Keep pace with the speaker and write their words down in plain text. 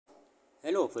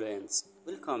Hello friends,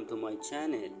 welcome to my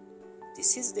channel.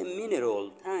 This is the mineral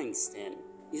tungsten.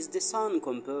 Is the sun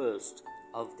composed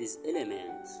of this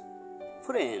element?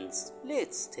 Friends,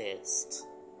 let's test.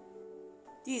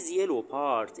 These yellow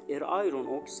parts are iron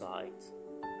oxide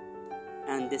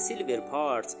and the silver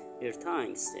parts are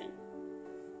tungsten.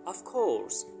 Of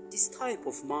course, this type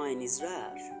of mine is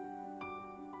rare.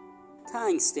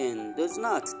 Tungsten does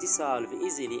not dissolve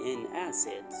easily in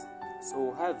acid.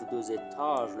 So how does it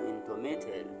turn into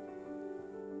metal?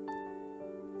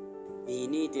 We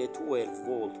need a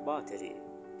 12-volt battery.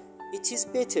 It is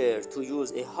better to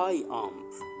use a high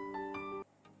amp.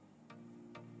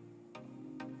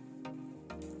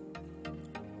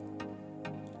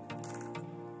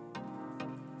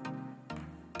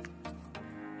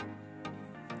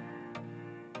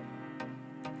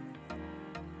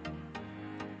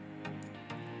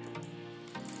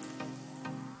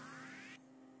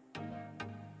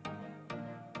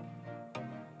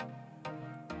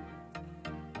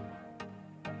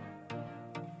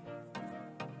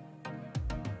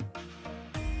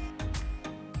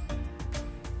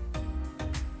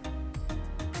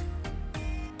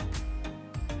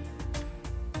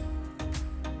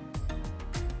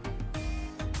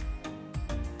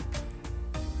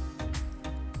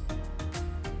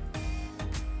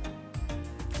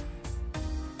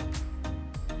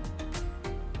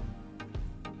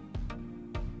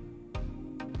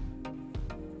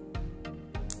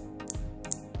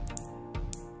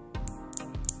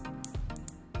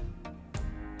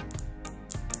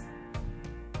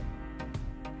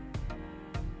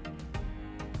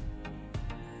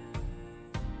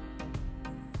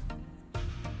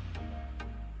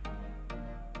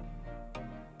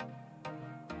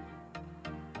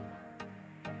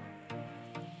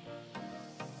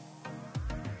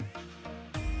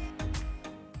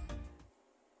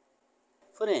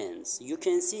 Friends, you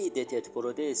can see that it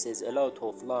produces a lot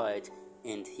of light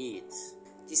and heat.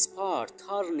 This part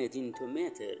turned into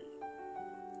metal.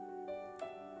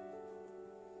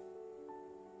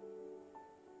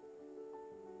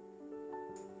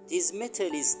 This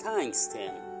metal is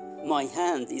tungsten. My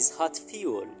hand is hot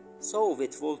fuel, so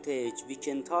with voltage we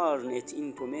can turn it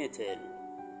into metal.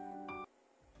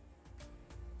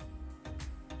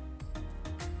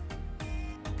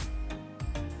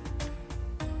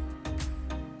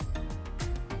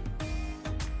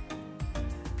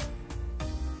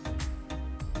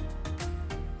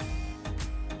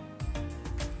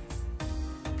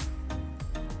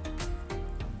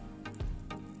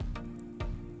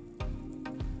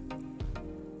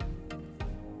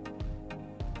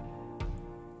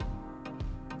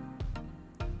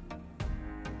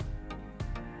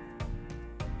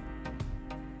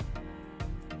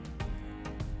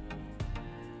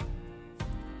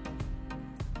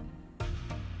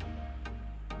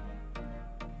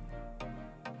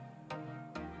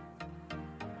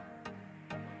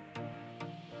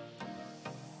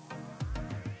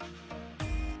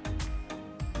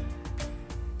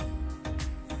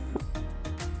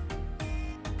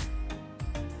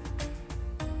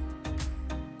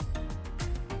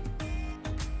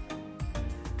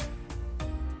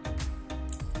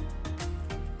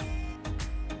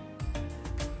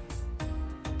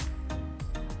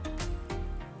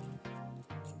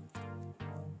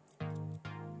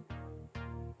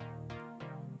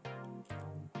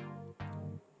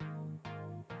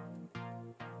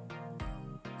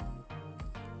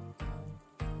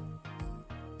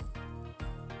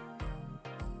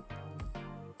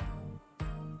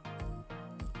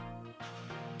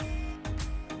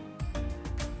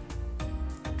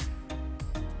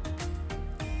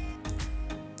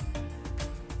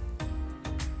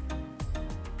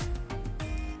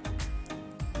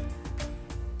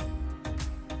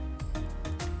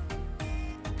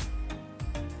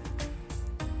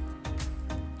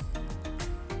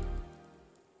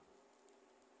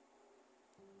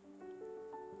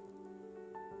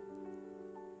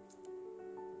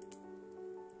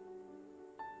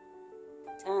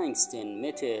 Tungsten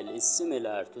metal is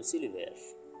similar to silver.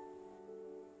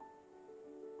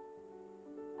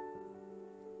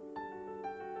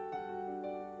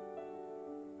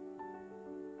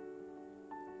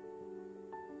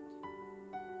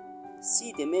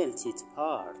 See the melted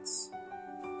parts.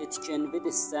 It can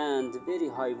withstand very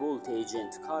high voltage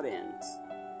and current.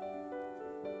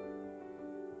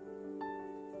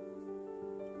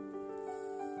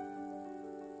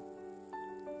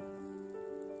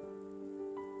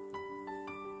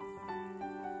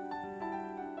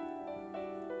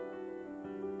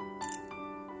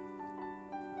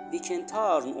 We can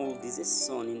turn all this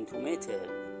stone into metal.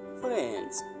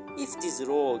 Friends, If this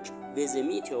rock was a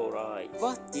meteorite,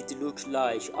 what did it look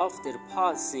like after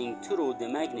passing through the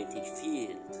magnetic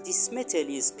field? This metal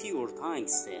is pure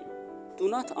tungsten. Do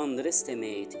not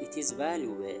underestimate its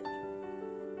valuable.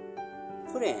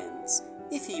 Friends,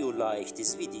 if you like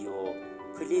this video,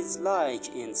 please like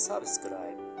and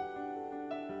subscribe.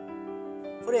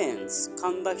 Friends,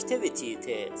 conductivity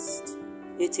test.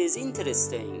 It is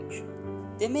interesting.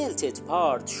 The melted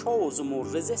part shows more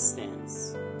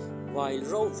resistance, while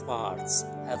raw parts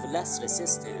have less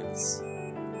resistance.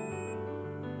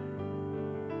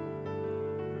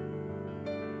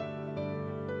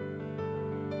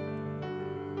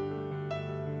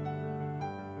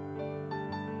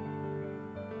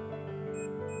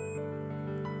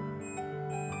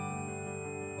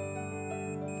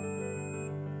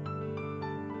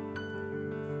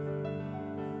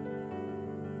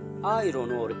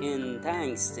 Iron ore and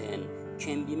tungsten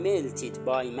can be melted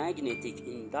by magnetic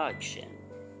induction,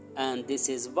 and this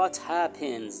is what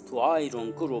happens to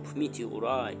iron group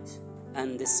meteorite,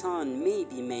 and the sun may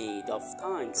be made of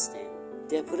tungsten.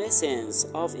 The presence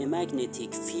of a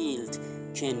magnetic field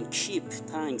can keep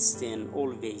tungsten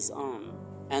always on,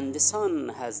 and the sun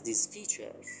has this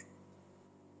feature.